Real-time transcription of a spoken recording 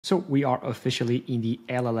So we are officially in the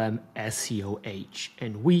LLM SEO age,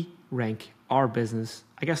 and we rank our business,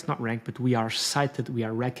 I guess not rank, but we are cited, we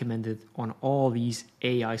are recommended on all these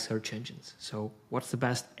AI search engines. So what's the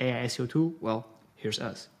best AI SEO tool? Well, here's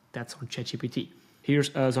us. That's on ChatGPT. Here's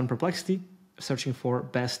us on Perplexity, searching for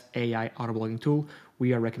best AI auto-blogging tool.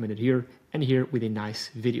 We are recommended here, and here with a nice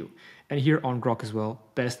video. And here on Grok as well,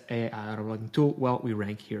 best AI auto-blogging tool, well, we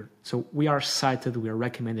rank here. So we are cited, we are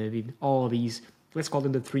recommended in all these, let's call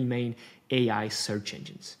them the three main AI search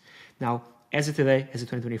engines. Now, as of today, as of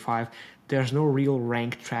 2025, there's no real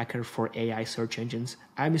rank tracker for AI search engines.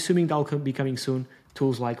 I'm assuming that'll be coming soon.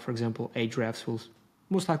 Tools like, for example, Ahrefs will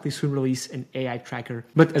most likely soon release an AI tracker,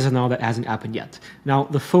 but as of now, that hasn't happened yet. Now,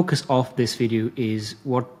 the focus of this video is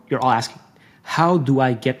what you're all asking. How do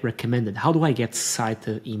I get recommended? How do I get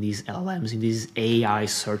cited in these LLMs, in these AI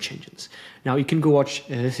search engines? Now, you can go watch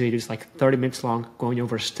this video. It's like 30 minutes long, going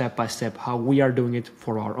over step by step how we are doing it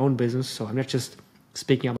for our own business. So I'm not just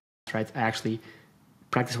speaking about this, right? I actually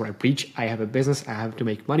practice what I preach. I have a business. I have to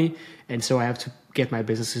make money. And so I have to get my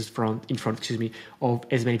businesses in front of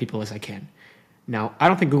as many people as I can. Now, I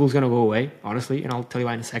don't think Google's going to go away, honestly, and I'll tell you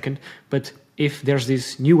why in a second. But if there's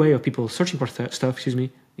this new way of people searching for stuff,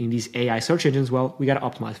 in these AI search engines, well, we got to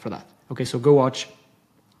optimize for that. Okay, so go watch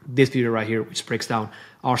this video right here, which breaks down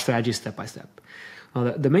our strategy step by step.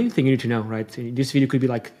 Now, the main thing you need to know, right? This video could be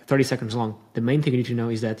like 30 seconds long. The main thing you need to know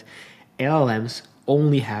is that LLMs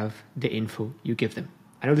only have the info you give them.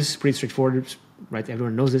 I know this is pretty straightforward, right?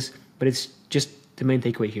 Everyone knows this, but it's just the main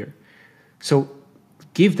takeaway here. So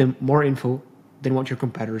give them more info than what your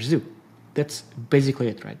competitors do. That's basically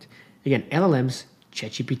it, right? Again, LLMs,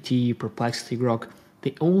 ChatGPT, Perplexity, Grok,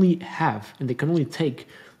 they only have and they can only take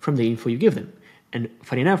from the info you give them. And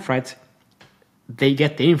funny enough, right, they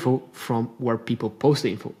get the info from where people post the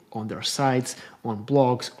info on their sites, on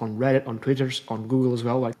blogs, on Reddit, on Twitters, on Google as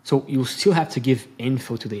well. Right? So you still have to give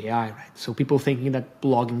info to the AI, right? So people thinking that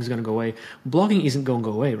blogging is going to go away. Blogging isn't going to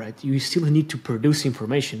go away, right? You still need to produce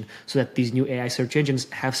information so that these new AI search engines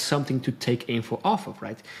have something to take info off of,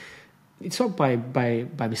 right? It's not by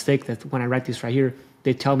mistake that when I write this right here,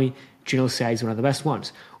 they tell me General CI is one of the best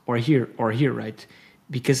ones, or here, right?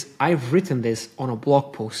 Because I've written this on a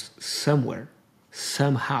blog post somewhere,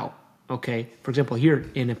 somehow, okay? For example, here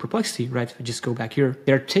in a Perplexity, right? If I just go back here,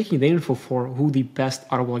 they're taking the info for who the best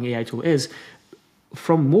auto-blogging AI tool is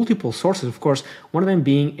from multiple sources, of course, one of them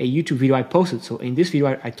being a YouTube video I posted. So in this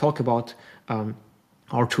video, I talk about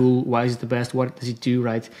our tool, why is it the best, what does it do,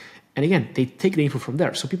 right? And again, they take the info from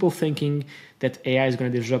there. So people thinking that AI is going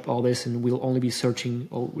to disrupt all this and we'll only be searching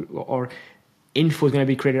or info is going to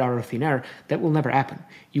be created out of thin air, that will never happen.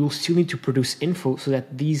 You will still need to produce info so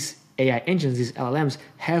that these AI engines, these LLMs,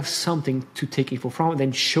 have something to take info from and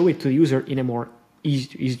then show it to the user in a more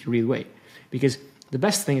easy to read way. Because the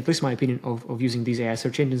best thing, at least my opinion, of using these AI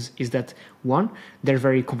search engines is that, one, they're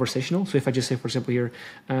very conversational. So if I just say, for example, here,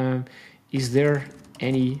 is there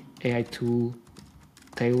any AI tool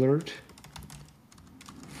tailored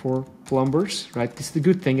for plumbers, right? This is the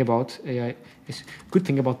good thing about AI. Good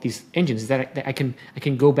thing about these engines is that I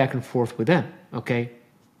can go back and forth with them, okay?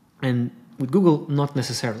 And with Google, not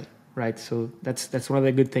necessarily, right? So that's one of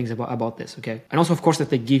the good things about this, okay? And also, of course, that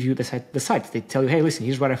they give you the site. They tell you, hey, listen,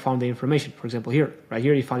 here's where I found the information. For example, here, right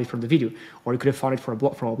here, you found it from the video, or you could have found it from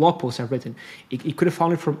a blog post I've written. You could have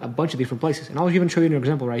found it from a bunch of different places. And I'll even show you an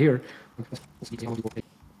example right here.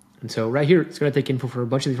 And so right here, it's going to take info from a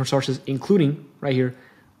bunch of different sources, including right here,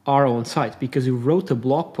 our own site, because you wrote a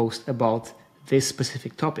blog post about this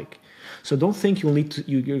specific topic. So don't think you're going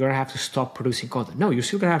to have to stop producing content. No, you're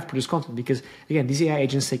still going to have to produce content because, again, these AI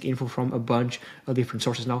agents take info from a bunch of different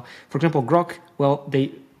sources. Now, for example, Grok, well,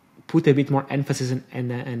 they put a bit more emphasis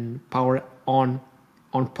and power on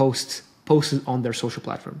posts posted on their social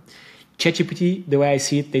platform. ChatGPT, the way I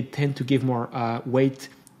see it, they tend to give more weight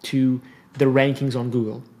to the rankings on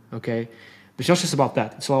Google. Okay, but it's not just about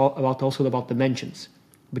that. It's also about the mentions.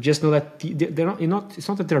 But just know that they're not. It's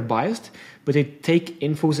not that they're biased, but they take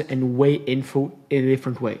infos and weigh info in a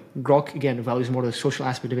different way. Grok again values more the social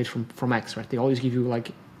aspect of it from X, right? They always give you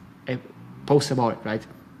like a post about it, right?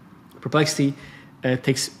 Perplexity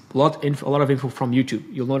takes a lot of info from YouTube.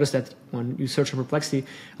 You'll notice that when you search on Perplexity,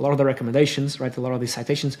 a lot of the recommendations, right? A lot of the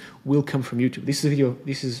citations will come from YouTube. This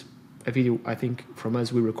is a video I think from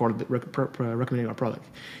us we recorded recommending our product.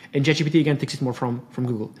 And ChatGPT again takes it more from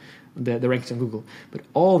Google, the rankings on Google. But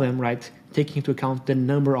all of them, right, taking into account the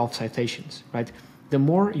number of citations, right? The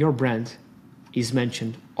more your brand is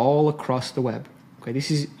mentioned all across the web, okay, this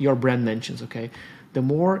is your brand mentions, okay? The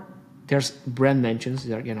more there's brand mentions,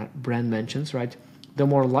 right? the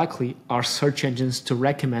more likely our search engines to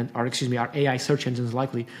recommend, or excuse me, our AI search engines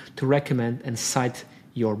likely to recommend and cite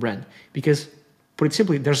your brand. Because, put it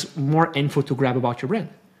simply, there's more info to grab about your brand.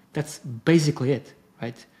 That's basically it,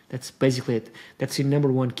 right? That's basically it. That's the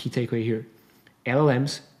number one key takeaway here.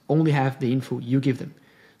 LLMs only have the info you give them.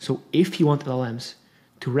 So if you want LLMs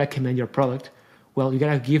to recommend your product, well, you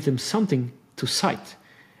gotta give them something to cite.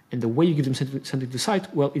 And the way you give them something to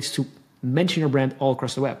cite, well, it's to mention your brand all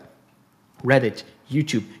across the web. Reddit,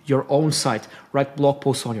 YouTube, your own site, write blog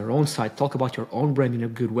posts on your own site, talk about your own brand in a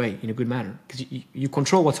good way, in a good manner, because you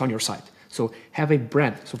control what's on your site. So have a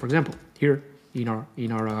brand. So for example, here in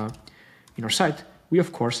our site, we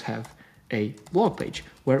of course have a blog page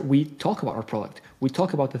where we talk about our product. We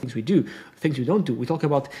talk about the things we do, things we don't do. We talk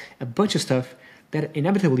about a bunch of stuff that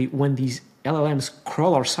inevitably, when these LLMs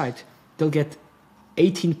crawl our site, they'll get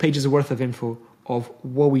 18 pages worth of info of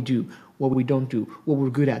what we do, what we don't do, what we're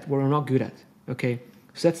good at, what we're not good at, okay?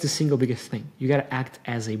 So that's the single biggest thing. You gotta act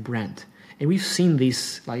as a brand. And we've seen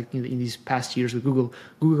this like in these past years with Google.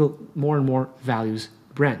 Google more and more values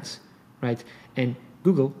brands, right? And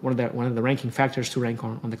Google, one of the ranking factors to rank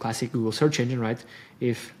on the classic Google search engine, right?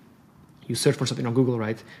 If you search for something on Google,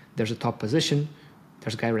 right, there's a top position,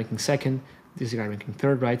 there's a guy ranking second, there's a guy ranking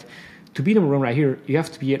third, right? To be number one right here, you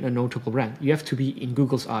have to be a notable brand. You have to be, in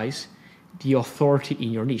Google's eyes, the authority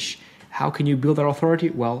in your niche. How can you build that authority?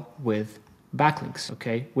 Well, with backlinks,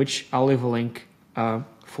 okay? Which I'll leave a link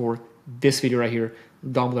for this video right here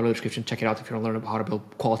down below in the description. Check it out if you want to learn about how to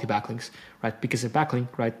build quality backlinks, right? Because a backlink,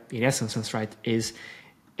 right, in essence, right, is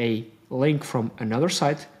a link from another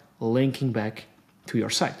site linking back to your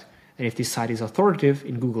site. And if this site is authoritative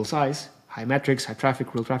in Google's eyes, high metrics, high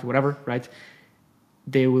traffic, real traffic, whatever, right,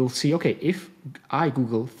 they will see, okay, if I,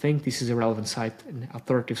 Google, think this is a relevant site, an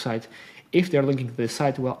authoritative site, if they're linking to this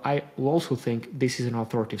site, well, I will also think this is an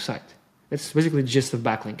authoritative site. That's basically the gist of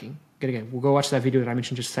backlinking. Again, we'll go watch that video that I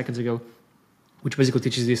mentioned just seconds ago, which basically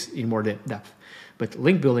teaches this in more depth. But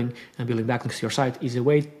link building and building backlinks to your site is a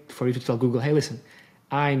way for you to tell Google, hey, listen,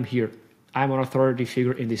 I'm here. I'm an authority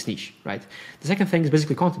figure in this niche, right? The second thing is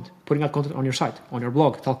basically content, putting out content on your site, on your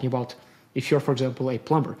blog, talking about, if you're, for example, a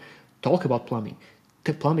plumber, talk about plumbing,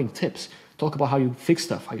 plumbing tips, talk about how you fix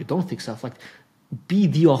stuff, how you don't fix stuff, like be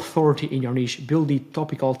the authority in your niche, build the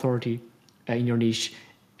topical authority in your niche,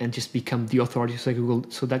 and just become the authority so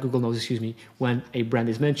that Google knows, when a brand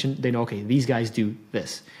is mentioned, they know, okay, these guys do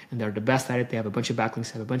this. And they're the best at it. They have a bunch of backlinks,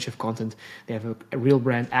 they have a bunch of content, they have a real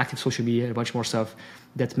brand, active social media, and a bunch more stuff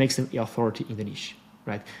that makes them the authority in the niche,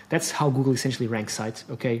 right? That's how Google essentially ranks sites,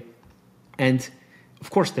 okay? And of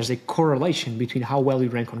course, there's a correlation between how well you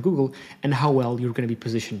rank on Google and how well you're going to be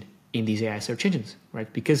positioned in these AI search engines,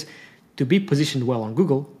 right? Because to be positioned well on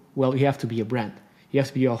Google, well, you have to be a brand. You have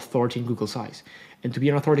to be an authority in Google's eyes. And to be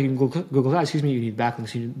an authority in Google's eyes, you need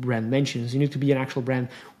backlinks, you need brand mentions, you need to be an actual brand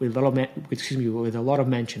with a lot of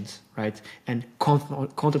mentions, right? And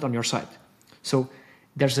content on your site. So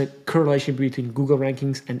there's a correlation between Google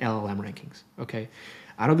rankings and LLM rankings, okay?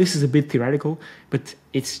 I know this is a bit theoretical, but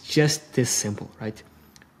it's just this simple, right?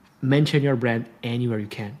 Mention your brand anywhere you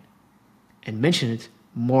can. And mention it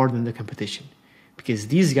more than the competition. Because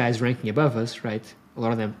these guys ranking above us, right? A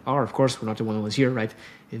lot of them are, of course, we're not the only ones here, right?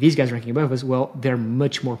 These guys ranking above us, well, they're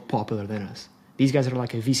much more popular than us. These guys are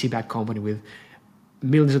like a VC-backed company with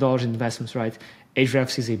millions of dollars in investments, right?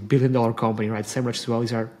 Ahrefs is a billion-dollar company, right? SEMrush as well.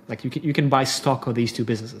 These are like you can buy stock of these two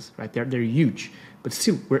businesses, right? They're huge, but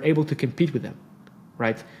still we're able to compete with them,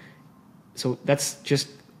 right? So that's just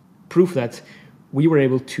proof that we were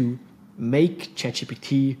able to make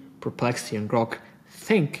ChatGPT, Perplexity, and Grok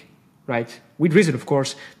think, right? With reason, of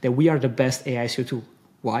course, that we are the best AI SEO tool.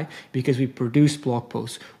 Why? Because we produce blog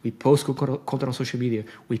posts, we post content on social media,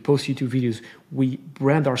 we post YouTube videos, we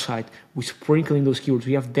brand our site, we sprinkle in those keywords.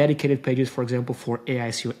 We have dedicated pages, for example, for AI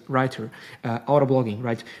SEO writer, auto blogging,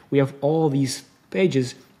 right? We have all these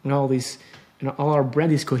pages and all our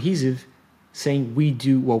brand is cohesive, saying we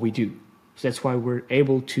do what we do. So that's why we're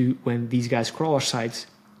able to, when these guys crawl our sites,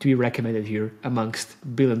 to be recommended here amongst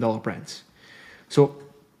billion-dollar brands. So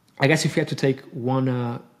I guess if you had to take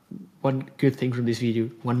one good thing from this video,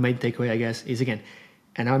 one main takeaway, I guess, is again,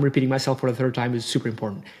 and I'm repeating myself for the third time, it's super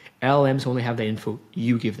important. LLMs only have the info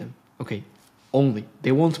you give them, okay? Only.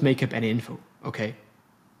 They won't make up any info, okay?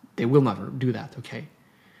 They will never do that, okay?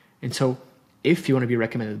 And so if you want to be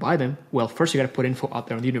recommended by them, well, first you got to put info out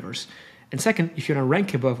there in the universe. And second, if you want to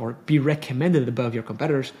rank above or be recommended above your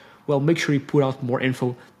competitors, well, make sure you put out more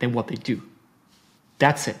info than what they do.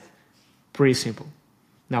 That's it. Pretty simple.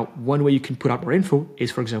 Now, one way you can put out more info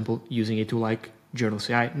is, for example, using a tool like Journals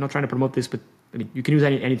AI. I'm not trying to promote this, but I mean, you can use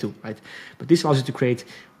any tool, right? But this allows you to create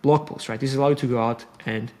blog posts, right? This allows you to go out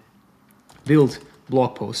and build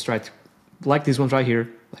blog posts, right? Like these ones right here,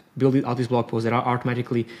 like build out these blog posts that are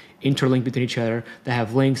automatically interlinked between each other, that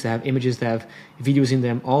have links, that have images, that have videos in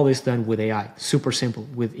them, all this done with AI. Super simple,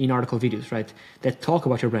 with in-article videos, right? That talk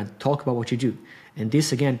about your brand, talk about what you do. And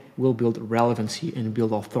this, again, will build relevancy and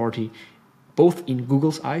build authority, both in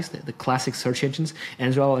Google's eyes, the classic search engines, and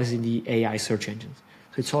as well as in the AI search engines.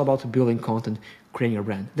 So it's all about building content, creating a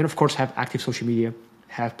brand. Then, of course, have active social media,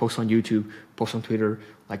 have posts on YouTube, posts on Twitter,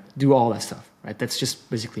 like do all that stuff, right? That's just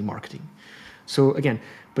basically marketing. So again,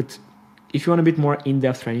 but if you want a bit more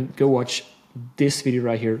in-depth training, go watch this video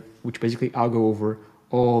right here, which basically I'll go over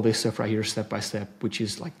all this stuff right here step by step, which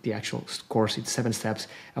is like the actual course. It's 7 steps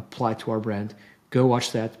applied to our brand. Go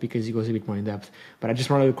watch that because it goes a bit more in depth. But I just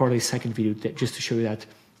want to record a second video just to show you that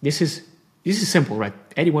this is simple, right?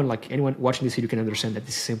 Anyone watching this video can understand that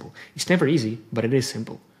this is simple. It's never easy, but it is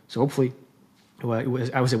simple. So hopefully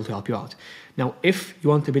I was able to help you out. Now, if you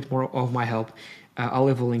want a bit more of my help, I'll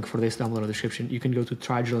leave a link for this down below in the description. You can go to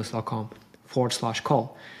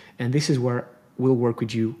tryjournalist.com/call. And this is where we'll work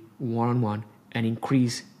with you one-on-one and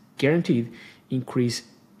guaranteed increase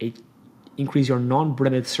your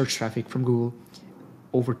non-branded search traffic from Google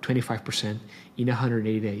over 25% in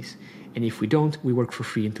 180 days. And if we don't, we work for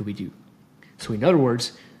free until we do. So in other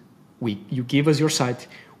words, you give us your site,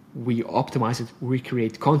 we optimize it, we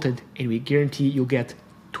create content, and we guarantee you'll get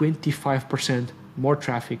 25% more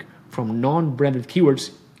traffic from non-branded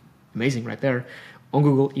keywords, amazing right there, on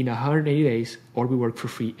Google in 180 days, or we work for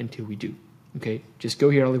free until we do. Okay, just go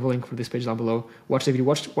here, I'll leave a link for this page down below. Watch the video,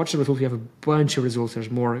 watch the results. We have a bunch of results.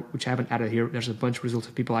 There's more, which I haven't added here. There's a bunch of results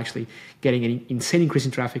of people actually getting an insane increase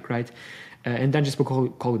in traffic, right? And then just book a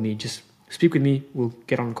call with me. Just speak with me. We'll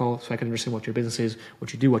get on a call so I can understand what your business is,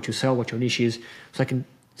 what you do, what you sell, what your niche is, so I can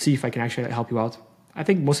see if I can actually help you out. I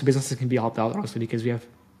think most businesses can be helped out, honestly, because we have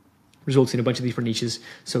results in a bunch of different niches.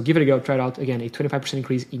 So give it a go, try it out. Again, a 25%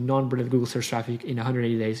 increase in non-branded Google search traffic in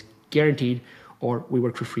 180 days, guaranteed, or we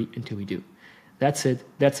work for free until we do. That's it.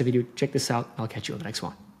 That's the video. Check this out. I'll catch you on the next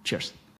one. Cheers.